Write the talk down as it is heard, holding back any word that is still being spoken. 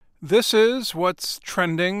This is what's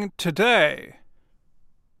trending today.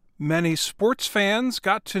 Many sports fans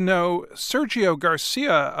got to know Sergio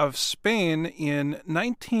Garcia of Spain in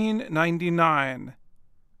 1999.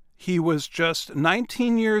 He was just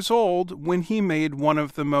 19 years old when he made one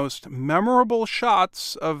of the most memorable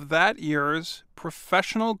shots of that year's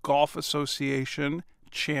Professional Golf Association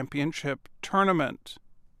Championship tournament.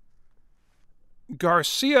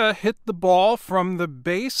 Garcia hit the ball from the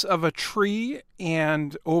base of a tree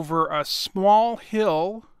and over a small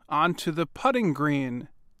hill onto the putting green.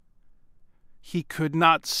 He could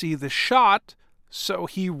not see the shot, so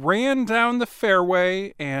he ran down the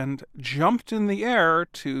fairway and jumped in the air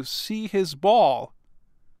to see his ball.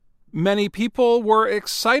 Many people were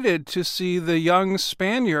excited to see the young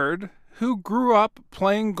Spaniard, who grew up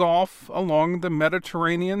playing golf along the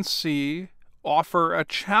Mediterranean Sea, offer a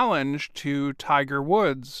challenge to Tiger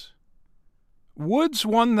Woods. Woods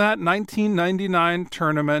won that 1999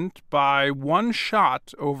 tournament by one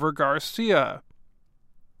shot over Garcia.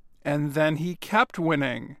 And then he kept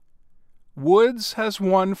winning. Woods has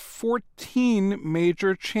won 14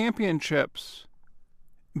 major championships.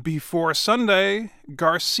 Before Sunday,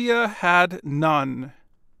 Garcia had none.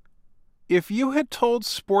 If you had told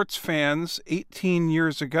sports fans 18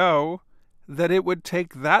 years ago that it would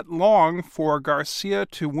take that long for Garcia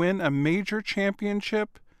to win a major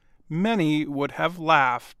championship, many would have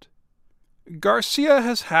laughed. Garcia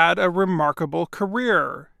has had a remarkable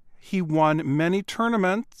career. He won many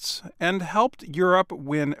tournaments and helped Europe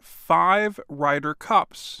win 5 Ryder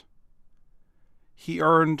Cups. He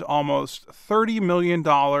earned almost $30 million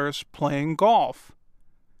playing golf.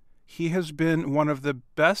 He has been one of the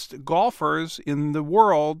best golfers in the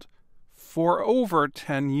world for over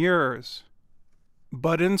 10 years.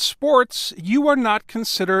 But in sports, you are not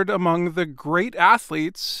considered among the great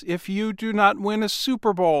athletes if you do not win a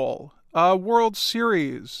Super Bowl, a World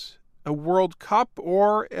Series, a World Cup,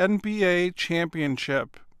 or NBA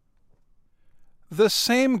championship. The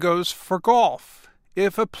same goes for golf.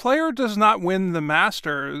 If a player does not win the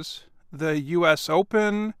Masters, the U.S.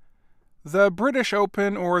 Open, the British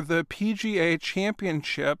Open, or the PGA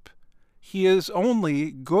Championship, he is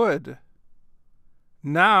only good.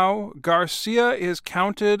 Now, Garcia is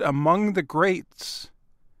counted among the greats,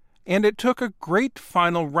 and it took a great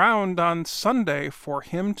final round on Sunday for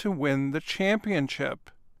him to win the championship.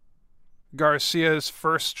 Garcia's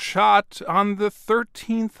first shot on the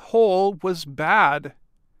 13th hole was bad,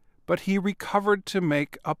 but he recovered to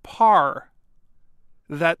make a par.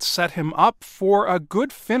 That set him up for a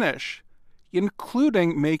good finish,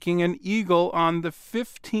 including making an eagle on the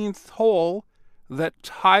 15th hole that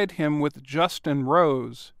tied him with Justin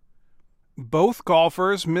Rose. Both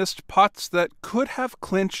golfers missed putts that could have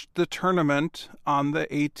clinched the tournament on the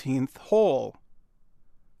 18th hole.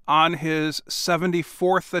 On his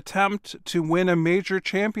 74th attempt to win a major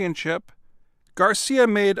championship, Garcia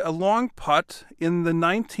made a long putt in the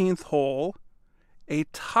 19th hole, a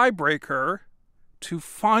tiebreaker, to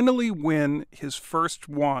finally win his first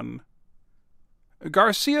one.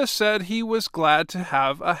 Garcia said he was glad to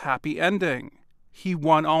have a happy ending. He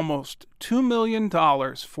won almost $2 million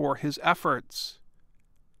for his efforts.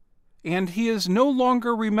 And he is no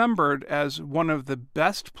longer remembered as one of the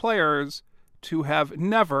best players to have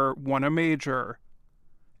never won a major.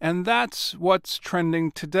 And that's what's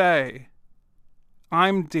trending today.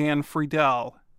 I'm Dan Friedel.